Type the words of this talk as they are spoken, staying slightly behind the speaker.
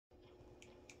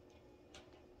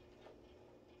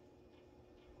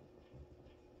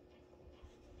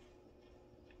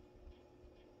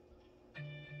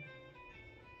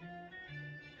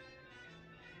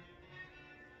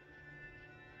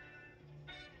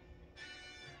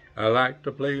I like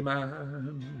to play my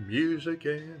music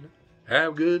and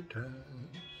have good times.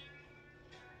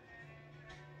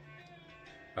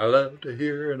 I love to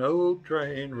hear an old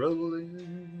train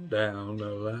rolling down the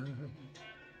line.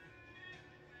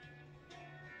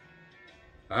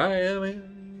 I am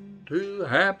into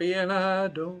happy and I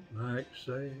don't like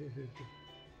sad.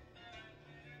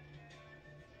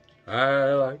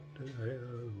 I like to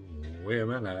have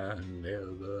women I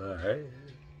never had.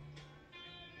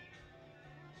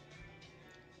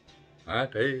 I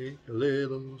take a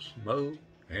little smoke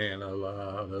and a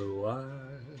lot of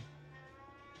wine.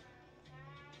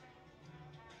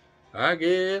 I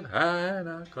get high and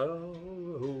I call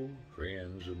old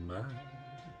friends of mine.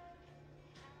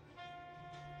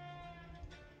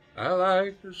 I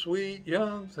like the sweet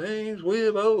young things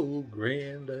with old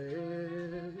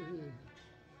granddad.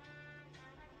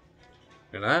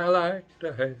 And I like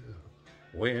to have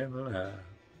women I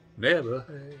never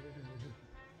had.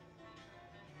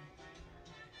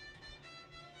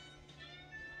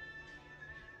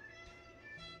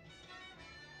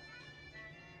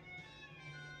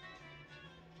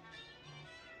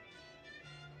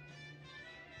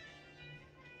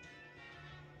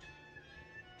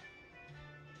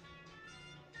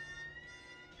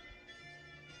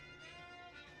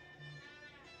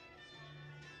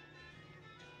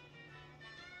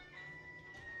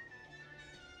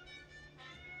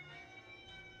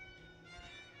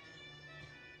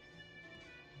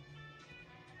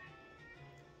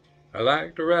 I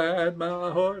like to ride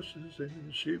my horses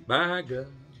and shoot my guns.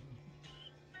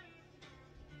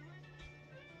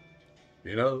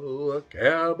 You know, a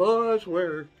cowboy's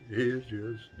work is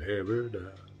just never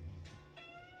done.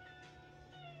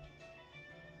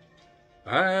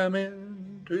 I'm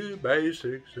into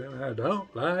basics and I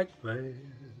don't like fads.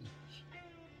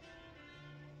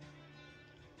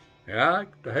 I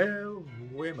like to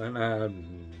have women I've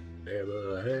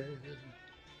never had.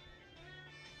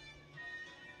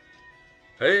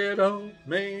 They don't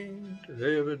mean to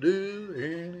ever do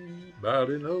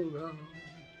anybody no wrong.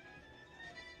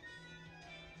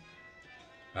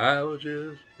 I was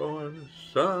just born the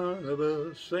son of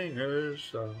a singer's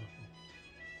song.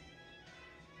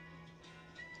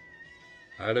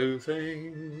 I do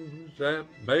things that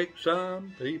make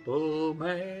some people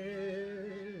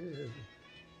mad.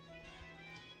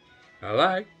 I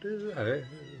like to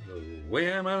have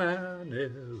women I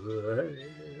never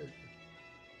had.